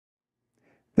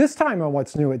This time on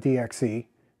What's New at DXE,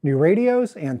 new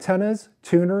radios, antennas,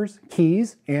 tuners,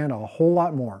 keys, and a whole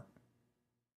lot more.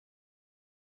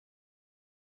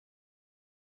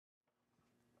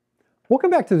 Welcome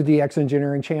back to the DX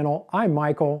Engineering channel. I'm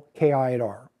Michael,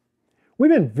 KI@R. We've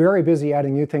been very busy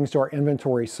adding new things to our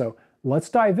inventory, so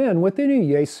let's dive in with the new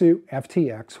Yaesu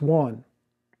FTX-1.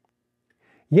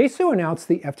 Yaesu announced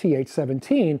the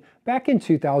FTX-17 back in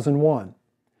 2001,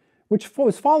 which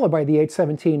was followed by the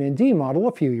 817ND model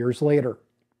a few years later.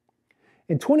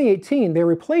 In 2018, they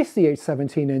replaced the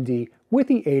 817ND with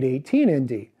the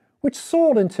 818ND, which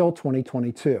sold until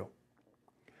 2022.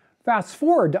 Fast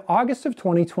forward to August of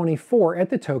 2024 at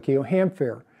the Tokyo Ham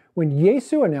Fair, when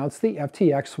Yaesu announced the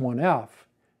FTX-1F.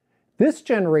 This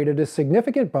generated a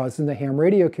significant buzz in the ham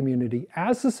radio community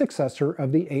as the successor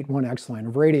of the 81X line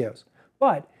of radios.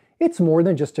 But it's more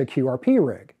than just a QRP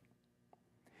rig.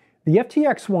 The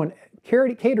FTX-1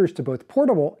 caters to both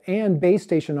portable and base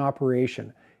station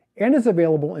operation and is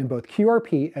available in both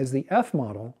QRP as the F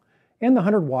model and the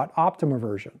 100-watt Optima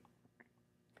version.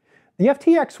 The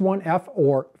FTX-1F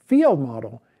or field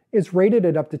model is rated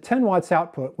at up to 10 watts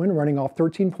output when running off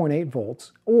 13.8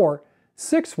 volts or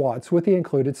 6 watts with the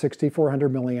included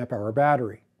 6400 mAh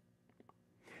battery.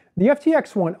 The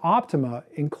FTX-1 Optima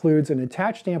includes an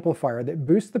attached amplifier that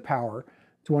boosts the power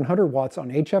to 100 watts on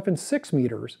HF and 6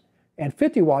 meters and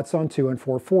 50 watts on 2 and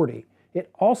 440.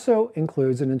 It also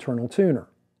includes an internal tuner.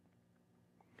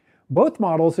 Both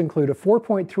models include a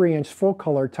 4.3-inch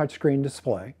full-color touchscreen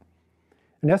display,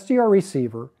 an SDR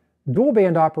receiver,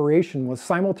 dual-band operation with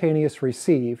simultaneous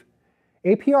receive,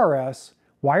 APRS,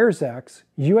 Wires X,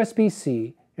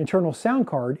 USB-C, internal sound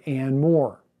card, and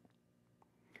more.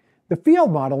 The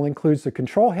field model includes the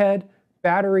control head,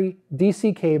 battery,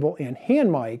 DC cable, and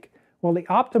hand mic, while the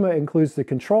Optima includes the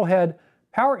control head,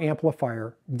 power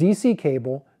amplifier, DC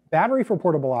cable, battery for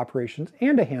portable operations,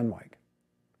 and a hand mic.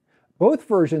 Both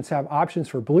versions have options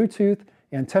for Bluetooth,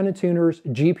 antenna tuners,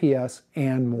 GPS,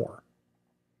 and more.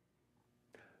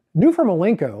 New from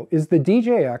Malenko is the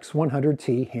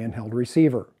DJX-100T handheld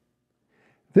receiver.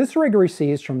 This rig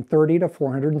receives from 30 to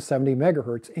 470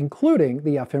 MHz, including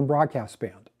the FM broadcast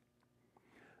band.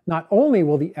 Not only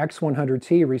will the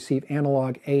X100T receive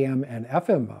analog AM and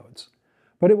FM modes,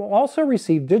 but it will also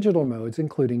receive digital modes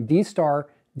including D-Star,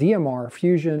 DMR,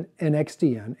 Fusion,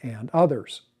 NXDN, and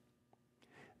others.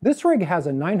 This rig has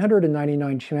a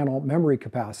 999 channel memory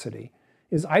capacity,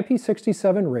 is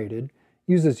IP67 rated,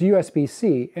 uses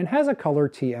USB-C, and has a color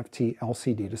TFT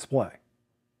LCD display.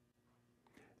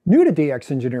 New to DX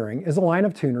Engineering is a line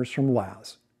of tuners from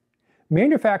Laz.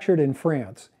 Manufactured in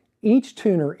France, each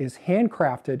tuner is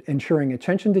handcrafted, ensuring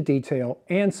attention to detail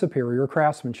and superior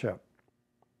craftsmanship.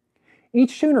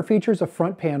 Each tuner features a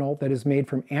front panel that is made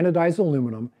from anodized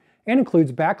aluminum and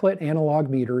includes backlit analog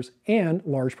meters and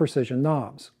large precision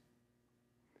knobs.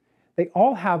 They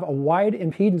all have a wide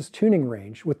impedance tuning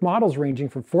range, with models ranging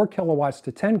from 4 kilowatts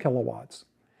to 10 kilowatts,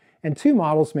 and 2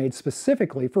 models made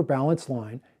specifically for balanced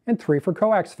line and 3 for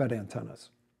coax fed antennas.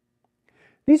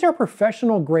 These are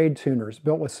professional-grade tuners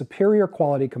built with superior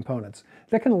quality components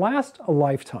that can last a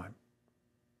lifetime.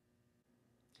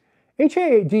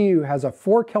 HADU has a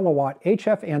 4 kilowatt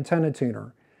HF antenna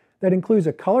tuner that includes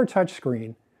a color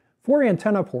touchscreen, 4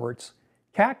 antenna ports,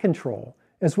 CAT control,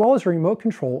 as well as remote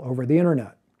control over the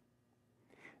internet.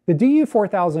 The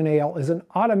DU4000AL is an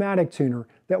automatic tuner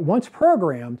that, once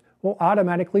programmed, will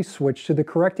automatically switch to the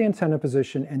correct antenna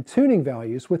position and tuning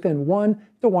values within 1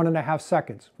 to 1.5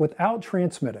 seconds without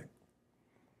transmitting.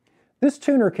 This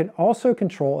tuner can also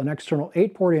control an external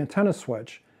 8-port antenna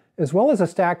switch, as well as a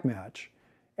stack match,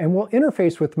 and will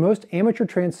interface with most amateur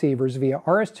transceivers via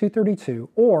RS-232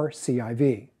 or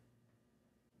CIV.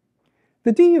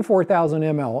 The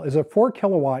DU4000ML is a 4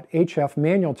 kilowatt HF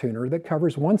manual tuner that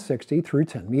covers 160 through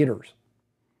 10 meters.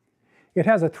 It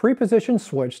has a 3-position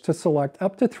switch to select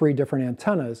up to 3 different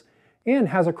antennas and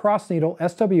has a cross-needle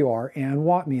SWR and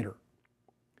watt meter.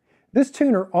 This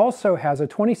tuner also has a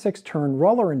 26-turn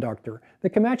roller inductor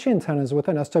that can match antennas with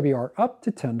an SWR up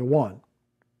to 10 to 1.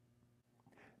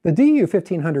 The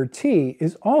DU1500T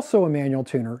is also a manual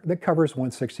tuner that covers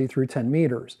 160 through 10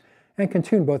 meters and can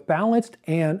tune both balanced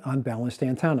and unbalanced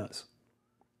antennas.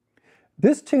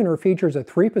 This tuner features a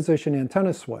 3-position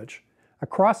antenna switch, a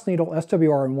cross-needle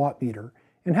SWR and watt meter,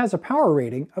 and has a power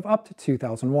rating of up to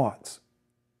 2,000 watts.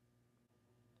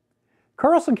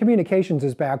 Carlson Communications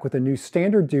is back with a new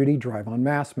standard duty drive-on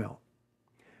mast mount.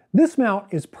 This mount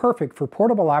is perfect for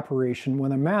portable operation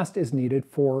when a mast is needed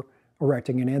for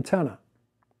erecting an antenna.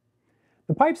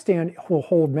 The pipe stand will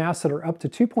hold masts that are up to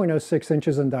 2.06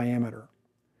 inches in diameter.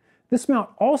 This mount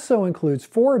also includes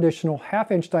 4 additional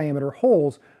half-inch diameter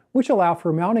holes which allow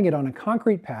for mounting it on a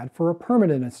concrete pad for a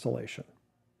permanent installation.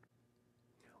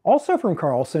 Also from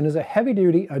Carlson is a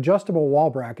heavy-duty adjustable wall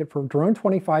bracket for Drone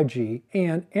 25G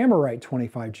and Amorite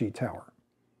 25G tower.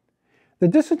 The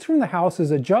distance from the house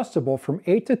is adjustable from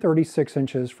 8 to 36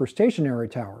 inches for stationary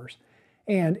towers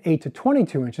and 8 to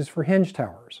 22 inches for hinge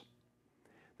towers.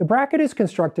 The bracket is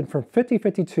constructed from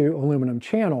 5052 aluminum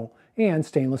channel and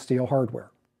stainless steel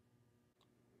hardware.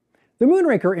 The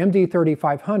Moonraker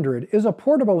MD3500 is a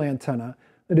portable antenna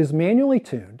that is manually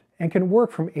tuned and can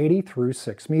work from 80 through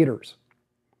 6 meters.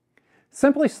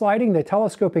 Simply sliding the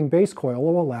telescoping base coil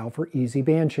will allow for easy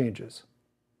band changes.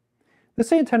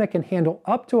 This antenna can handle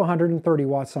up to 130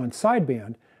 watts on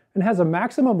sideband and has a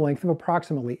maximum length of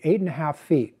approximately 8.5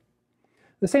 feet.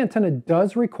 This antenna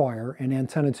does require an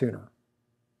antenna tuner.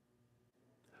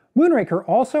 Moonraker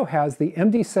also has the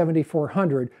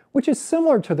MD7400, which is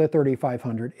similar to the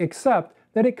 3500 except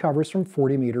that it covers from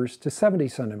 40 meters to 70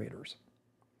 centimeters.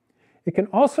 It can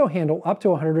also handle up to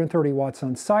 130 watts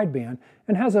on sideband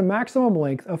and has a maximum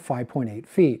length of 5.8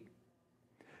 feet.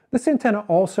 This antenna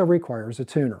also requires a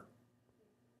tuner.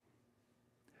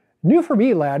 New from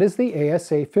ELAD is the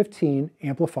ASA-15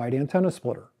 amplified antenna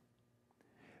splitter.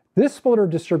 This splitter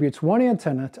distributes one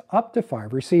antenna to up to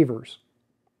 5 receivers.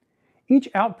 Each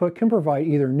output can provide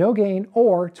either no gain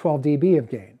or 12 dB of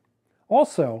gain.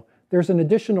 Also, there's an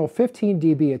additional 15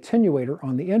 dB attenuator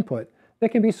on the input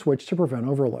that can be switched to prevent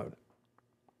overload.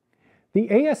 The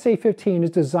ASA-15 is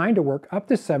designed to work up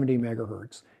to 70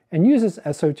 MHz and uses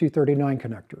SO239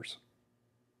 connectors.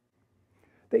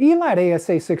 The ELAD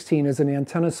ASA-16 is an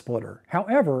antenna splitter.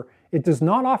 However, it does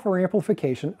not offer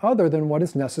amplification other than what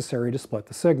is necessary to split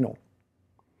the signal.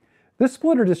 This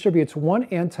splitter distributes one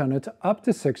antenna to up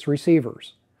to 6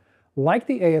 receivers. Like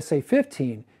the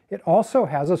ASA-15, it also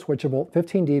has a switchable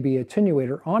 15 dB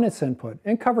attenuator on its input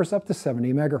and covers up to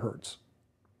 70 MHz.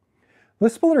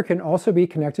 This splitter can also be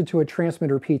connected to a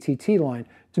transmitter PTT line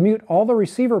to mute all the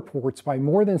receiver ports by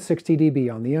more than 60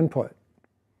 dB on the input.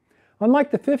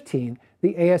 Unlike the 15,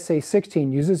 the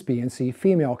ASA-16 uses BNC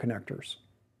female connectors.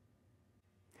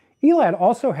 ELAD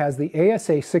also has the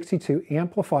ASA-62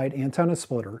 amplified antenna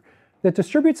splitter that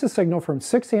distributes the signal from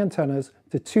 6 antennas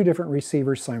to 2 different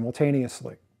receivers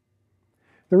simultaneously.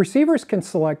 The receivers can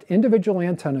select individual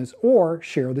antennas or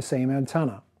share the same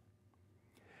antenna.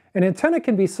 An antenna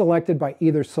can be selected by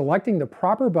either selecting the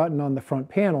proper button on the front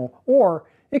panel, or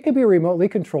it can be remotely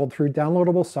controlled through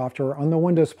downloadable software on the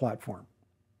Windows platform.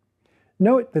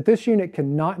 Note that this unit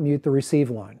cannot mute the receive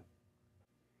line.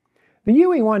 The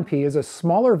UE1P is a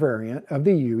smaller variant of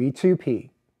the UE2P.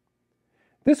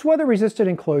 This weather-resistant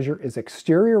enclosure is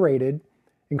exterior rated,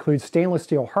 includes stainless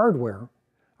steel hardware,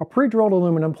 a pre-drilled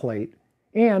aluminum plate,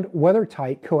 and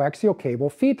weather-tight coaxial cable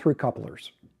feed-through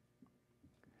couplers.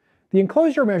 The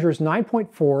enclosure measures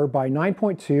 9.4 by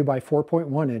 9.2 by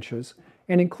 4.1 inches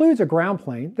and includes a ground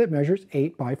plane that measures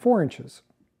 8 by 4 inches.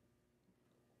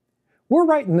 We're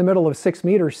right in the middle of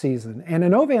 6-meter season, and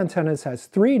Innova Antennas has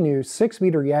 3 new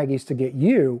 6-meter Yagis to get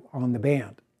you on the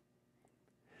band.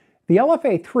 The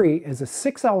LFA3 is a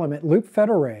 6-element loop-fed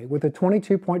array with a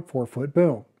 22.4-foot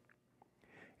boom.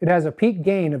 It has a peak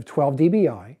gain of 12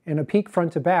 dBi and a peak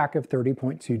front-to-back of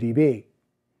 30.2 dB.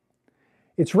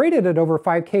 It's rated at over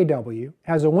 5 kW,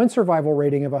 has a wind survival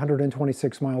rating of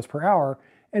 126 miles per hour,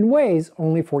 and weighs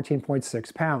only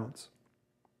 14.6 pounds.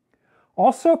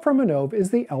 Also from Innova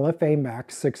is the LFA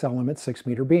Max 6-element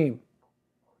 6-meter beam.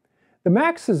 The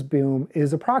Max's boom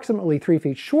is approximately 3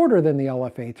 feet shorter than the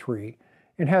LFA3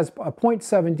 and has a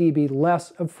 0.7 dB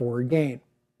less of forward gain.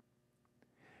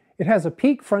 It has a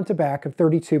peak front-to-back of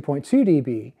 32.2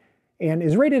 dB and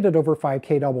is rated at over 5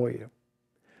 kW.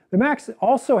 The Max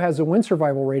also has a wind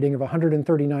survival rating of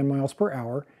 139 miles per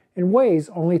hour and weighs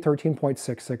only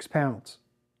 13.66 pounds.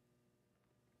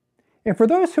 And for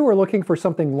those who are looking for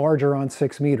something larger on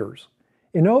 6 meters,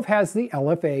 Innova has the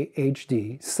LFA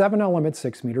HD 7-element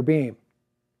 6-meter beam.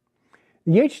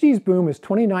 The HD's boom is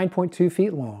 29.2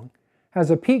 feet long, has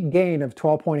a peak gain of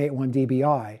 12.81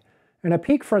 dBi, and a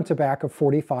peak front-to-back of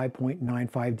 45.95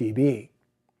 dB.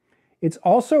 It's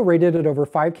also rated at over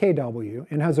 5 kW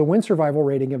and has a wind survival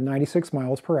rating of 96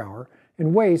 miles per hour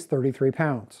and weighs 33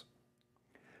 pounds.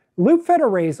 Loop-fed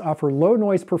arrays offer low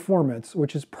noise performance,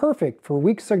 which is perfect for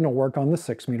weak signal work on the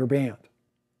 6-meter band.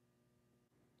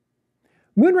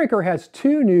 Moonraker has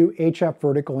 2 new HF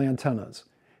vertical antennas,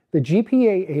 the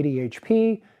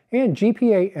GPA-80HP and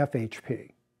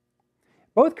GPA-FHP.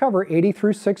 Both cover 80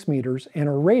 through 6 meters and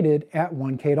are rated at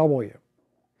 1 kW.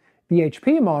 The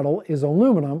HP model is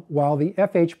aluminum, while the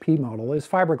FHP model is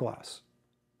fiberglass.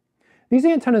 These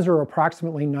antennas are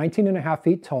approximately 19.5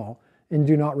 feet tall and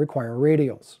do not require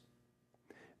radials.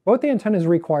 Both antennas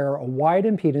require a wide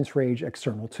impedance range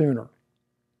external tuner.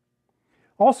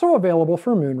 Also available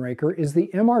for Moonraker is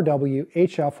the MRW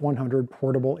HF100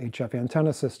 portable HF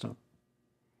antenna system.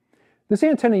 This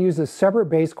antenna uses separate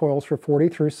base coils for 40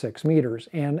 through 6 meters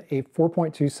and a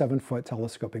 4.27-foot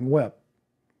telescoping whip.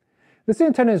 This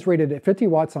antenna is rated at 50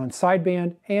 watts on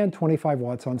sideband and 25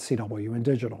 watts on CW and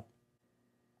digital.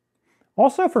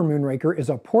 Also for Moonraker is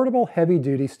a portable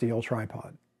heavy-duty steel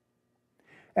tripod.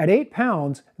 At 8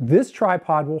 pounds, this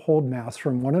tripod will hold masts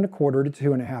from 1¼ to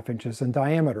 2½ inches in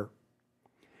diameter.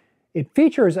 It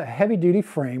features a heavy-duty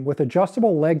frame with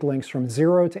adjustable leg lengths from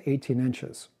 0 to 18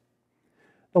 inches.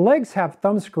 The legs have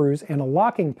thumb screws and a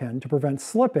locking pin to prevent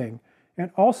slipping,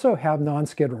 and also have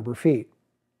non-skid rubber feet.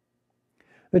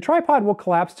 The tripod will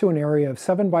collapse to an area of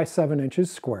 7 by 7 inches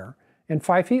square and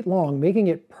 5 feet long, making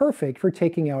it perfect for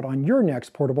taking out on your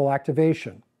next portable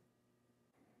activation.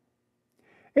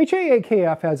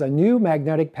 HAAKF has a new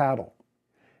magnetic paddle.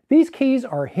 These keys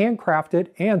are handcrafted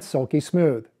and silky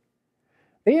smooth.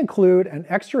 They include an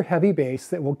extra heavy base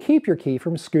that will keep your key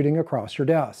from scooting across your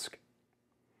desk.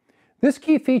 This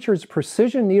key features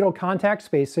precision needle contact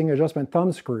spacing adjustment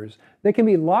thumb screws that can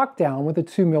be locked down with a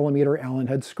 2mm Allen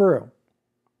head screw.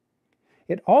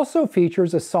 It also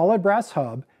features a solid brass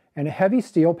hub and a heavy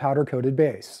steel powder-coated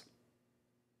base.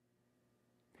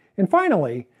 And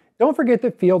finally, don't forget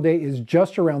that Field Day is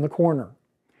just around the corner.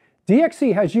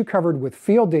 DXC has you covered with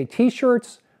Field Day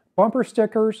t-shirts, bumper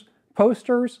stickers,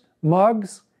 posters,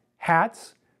 mugs,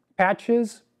 hats,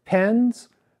 patches, pens,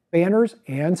 banners,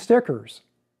 and stickers.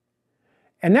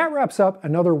 And that wraps up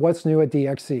another What's New at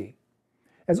DXC.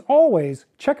 As always,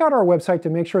 check out our website to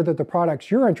make sure that the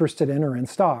products you're interested in are in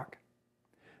stock.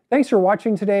 Thanks for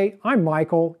watching today. I'm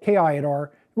Michael, KI@R,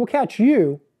 and we'll catch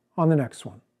you on the next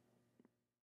one.